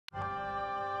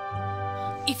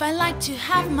If I like to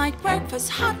have my breakfast,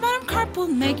 hot bottom carb will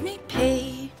make me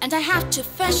pay. And I have to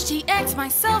fetch the eggs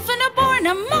myself and are born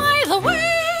a mile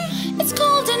away. It's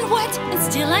cold and wet and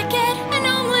still I get an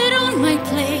omelet on my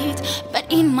plate. But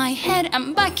in my head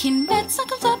I'm back in bed,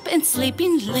 snuggled up and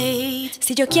sleeping late.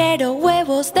 Si yo quiero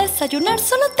huevos desayunar,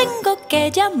 solo tengo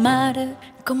que llamar.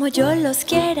 Como yo los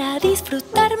quiera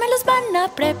disfrutar, me los van a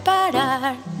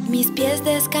preparar. Mis pies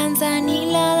descansan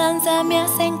y la danza me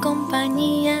hacen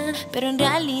compañía, pero en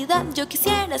realidad yo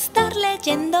quisiera estar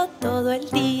leyendo todo el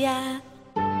día.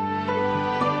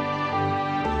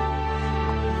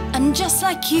 I'm just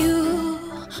like you,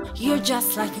 you're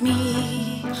just like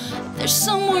me. There's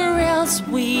somewhere else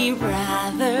we'd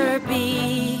rather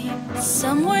be.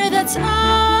 Somewhere that's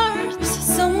ours,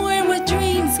 somewhere where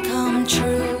dreams come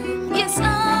true. Yes,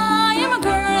 I am a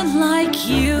girl like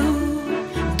you.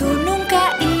 Tú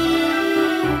nunca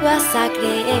ibas a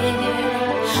creer,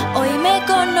 hoy me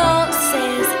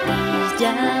conoces y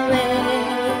ya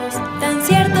ves. Tan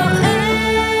cierto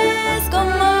es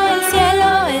como el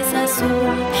cielo es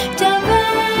azul, ya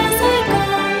ves, soy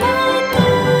como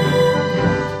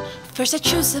tú. First I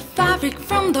choose a fabric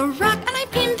from the rack and I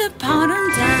pin the pattern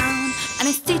down. And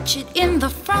I stitch it in the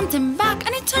front and back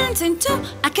and it turns into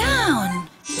a gown.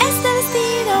 Este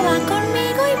vestido va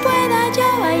conmigo y pueda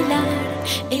yo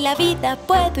bailar. Y la vida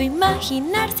puedo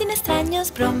imaginar sin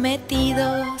extraños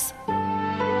prometidos.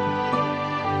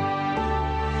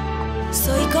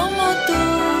 Soy como tú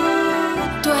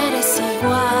Tú eres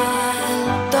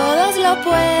igual, todos lo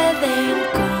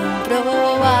pueden